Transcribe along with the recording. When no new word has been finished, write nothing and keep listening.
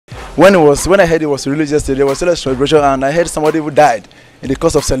When I heard it was released yesterday, there was still a celebration, and I heard somebody who died in the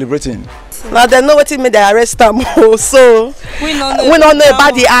course of celebrating. Now they know what it made the arrest them. So we don't know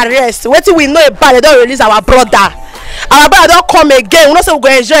about the arrest. What we know about they don't release our brother. Our brother don't come again. We don't say we go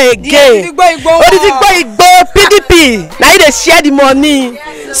enjoy again. PDP. Now they share the money.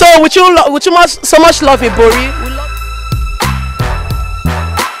 So with you so much love Ibori.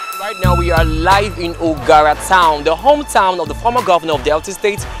 Right now we are live in Oghara town, the hometown of the former governor of Delta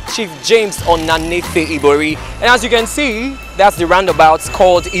State, Chief James Onanefe Ibori. And as you can see, that's the roundabout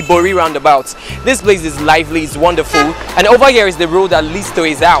called Ibori roundabout. This place is lively, it's wonderful, and over here is the road that leads to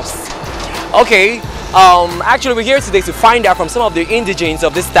his house. Okay, actually we're here today to find out from some of the indigents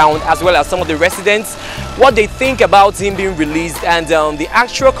of this town as well as some of the residents what they think about him being released and the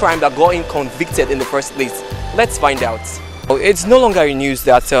actual crime that got him convicted in the first place. Let's find out. It's no longer in news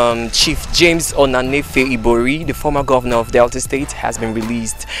that Chief James Onanefe Ibori, the former governor of Delta State, has been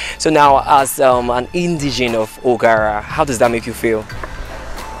released. So now, as an indigene of Oghara, how does that make you feel?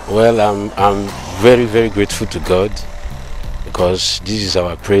 Well, I'm very, very grateful to God because this is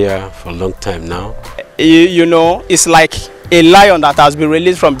our prayer for a long time now. You know, it's like a lion that has been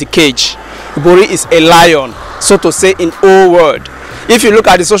released from the cage. Ibori is a lion, so to say, in whole world. If you look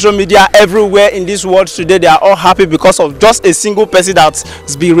at the social media everywhere in this world today, they are all happy because of just a single person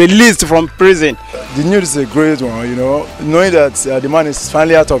that's been released from prison. The news is a great one, you know. Knowing that the man is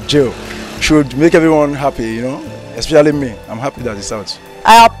finally out of jail should make everyone happy, you know, especially me. I'm happy that he's out.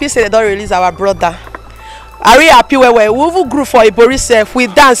 I happy say they don't release our brother. I really happy where we even grew for Ibori self. We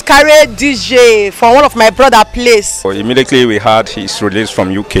dance, carry DJ for one of my brother place. Immediately we heard his release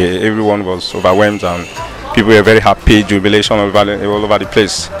from UK. Everyone was overwhelmed and people were very happy, jubilation all over the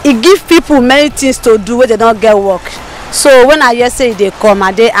place. It gives people many things to do when they don't get work. So when I hear say they come,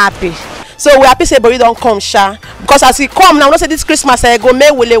 and they happy. So we happy say Ibori don't come, sha. Because as he come now, we say this Christmas I go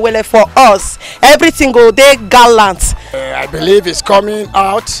make wele for us. Everything go they gallant. I believe it's coming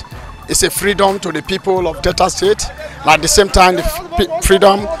out. It's a freedom to the people of Delta State, but at the same time the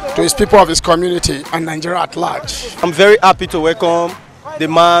freedom to his people of his community and Nigeria at large. I'm very happy to welcome the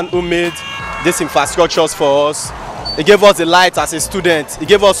man who made these infrastructures for us. He gave us the light as a student. He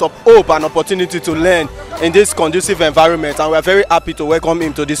gave us hope and opportunity to learn in this conducive environment, and we are very happy to welcome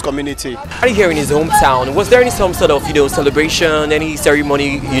him to this community. Right here in his hometown, was there any some sort of celebration, any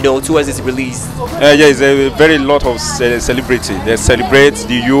ceremony towards his release? Yes, a very lot of celebrity. They celebrate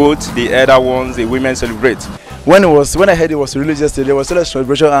the youth, the elder ones, the women celebrate. When I heard it was released yesterday, there was still a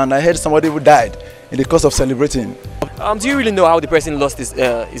celebration, and I heard somebody who died in the course of celebrating. Do you really know how the person lost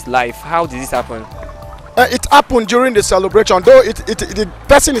his life? How did this happen? It happened during the celebration, though the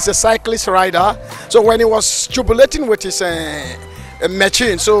person is a cyclist rider. So when he was jubilating with his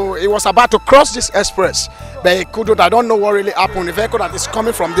machine, so he was about to cross this express, but he couldn't. I don't know what really happened. The vehicle that is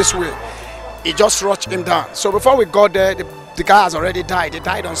coming from this way, it just rushed him down. So before we got there, the guy has already died. He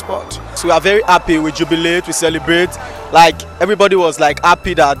died on spot. So we are very happy. We jubilate, we celebrate. Like everybody was like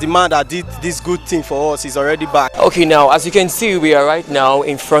happy that the man that did this good thing for us is already back. Okay, now as you can see, we are right now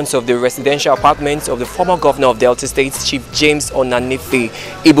in front of the residential apartments of the former governor of Delta State, Chief James Onanefe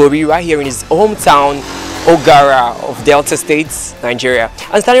Ibori, right here in his hometown, Oghara of Delta State, Nigeria.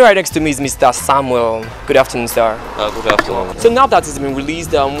 And standing right next to me is Mr. Samuel. Good afternoon, sir. Good afternoon. So now that it's been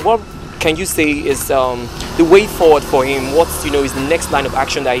released, what can you say is the way forward for him? What's is the next line of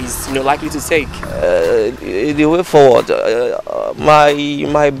action that he's likely to take? The way forward,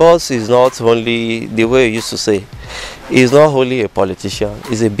 my boss is not only the way you used to say. He's not only a politician.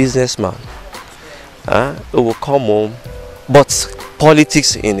 He's a businessman. He will come home, but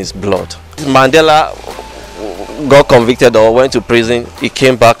politics in his blood. Mandela got convicted or went to prison. He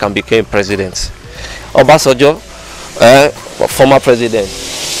came back and became president. Obasanjo, former president,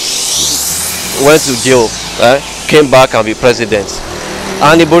 went to jail, came back and be president.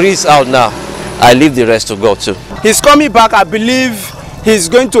 And Ibori is out now. I leave the rest to God too. He's coming back. I believe he's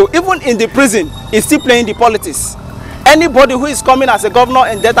going to, even in the prison, he's still playing the politics. Anybody who is coming as a governor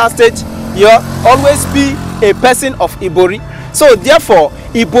in Delta State, always be a person of Ibori. So therefore,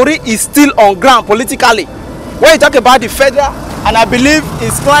 Ibori is still on ground politically. When you talk about the federal, and I believe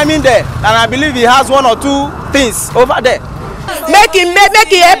he's climbing there, and I believe he has one or two things over there. Make him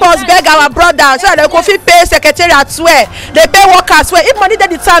help us beg our brother so that they go fit pay secretariat where they pay workers where if money dey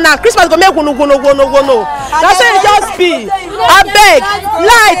the town now Christmas go make gono. That's how it just be. I beg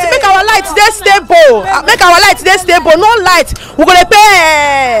light, make our lights dey stable. No light, we gonna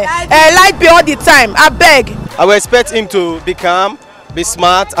pay light bill all the time. I beg. I will expect him to be calm, be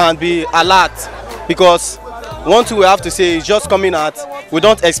smart, and be alert, because one thing we have to say is just coming out. We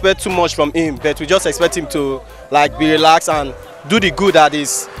don't expect too much from him, but we just expect him to be relaxed and do the good that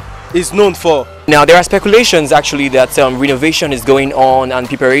is is known for. Now there are speculations actually that renovation is going on and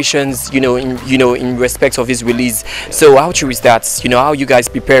preparations, in respect of his release. So how true is that? How are you guys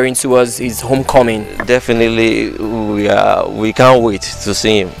preparing towards his homecoming? Definitely, we can't wait to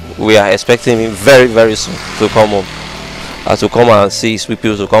see him. We are expecting him very, very soon to come home, to come and see his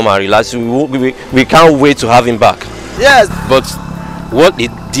people, to come and relax. We can't wait to have him back. Yes, but what he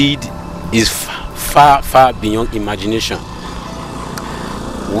did is far, far beyond imagination.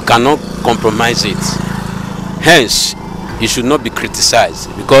 We cannot compromise it. Hence, he should not be criticized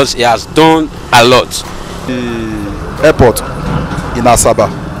because he has done a lot. The airport in Asaba,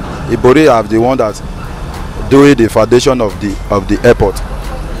 Ibori are the one that doing the foundation of the airport.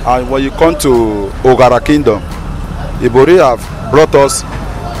 And when you come to Oghara Kingdom, Ibori have brought us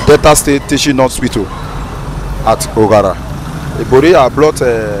Delta State Teaching Hospital at Oghara. Ibori have brought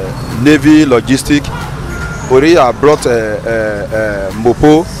Navy Logistic. Ibori have brought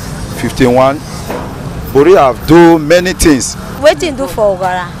Mopo 51. Ibori have do many things. Wetin do for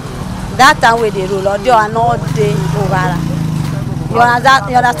Oghara? That time wey dey roll, Odio are not dey Oghara.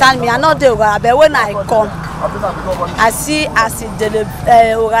 You understand me? I not dey Oghara, but when I come, I see as the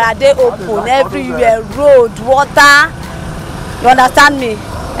Oghara dey open everywhere, road, water. You understand me?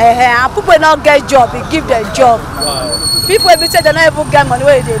 And people not get job, he give them job. Wow. People every say they not even get money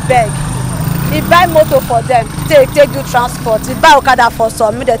where they beg. He buy motor for them, take do transport. He buy Okada for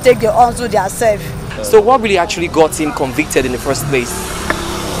some, they take the onto themselves. So what really actually got him convicted in the first place?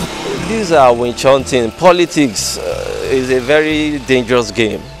 These are witch hunting. Politics is a very dangerous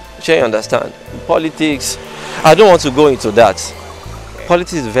game. Sure, you understand? Politics, I don't want to go into that.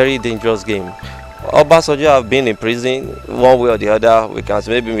 Politics is a very dangerous game. Obasanjo have been in prison one way or the other. We can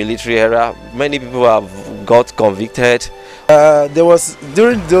say maybe military era. Many people have got convicted. There was,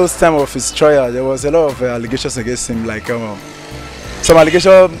 during those time of his trial, there was a lot of allegations against him, like some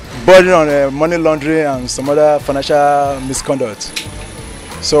allegations bordering on money laundering and some other financial misconduct.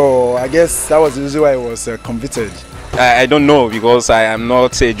 So I guess that was the reason why he was convicted. I don't know because I am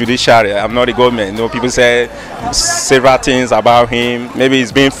not a judiciary, I'm not a government. People say several things about him. Maybe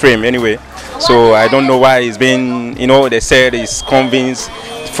he's being framed anyway. So I don't know why he's been, they said he's convinced,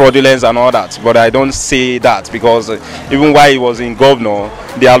 fraudulence and all that. But I don't say that because even while he was in governor,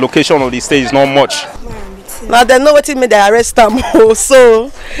 the allocation of the state is not much. Now they know what made they arrest him. So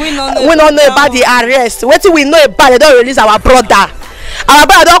we don't know about the arrest. What we know about they don't release our brother. Our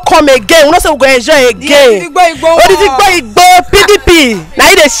brother don't come again. We don't say we go enjoy again. PDP.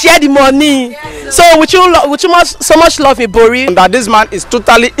 Now they share the money. So we so much love Ibori. That this man is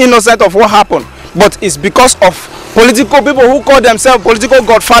totally innocent of what happened, but it's because of political people who call themselves political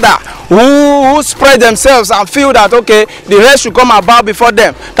godfather, who spread themselves and feel that okay, the rest should come about before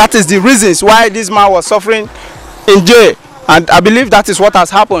them. That is the reasons why this man was suffering in jail, and I believe that is what has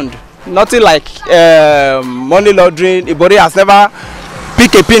happened. Nothing like money laundering. Ibori has never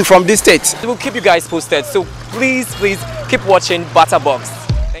picked a pin from this state. We'll keep you guys posted, so please keep watching BattaBox.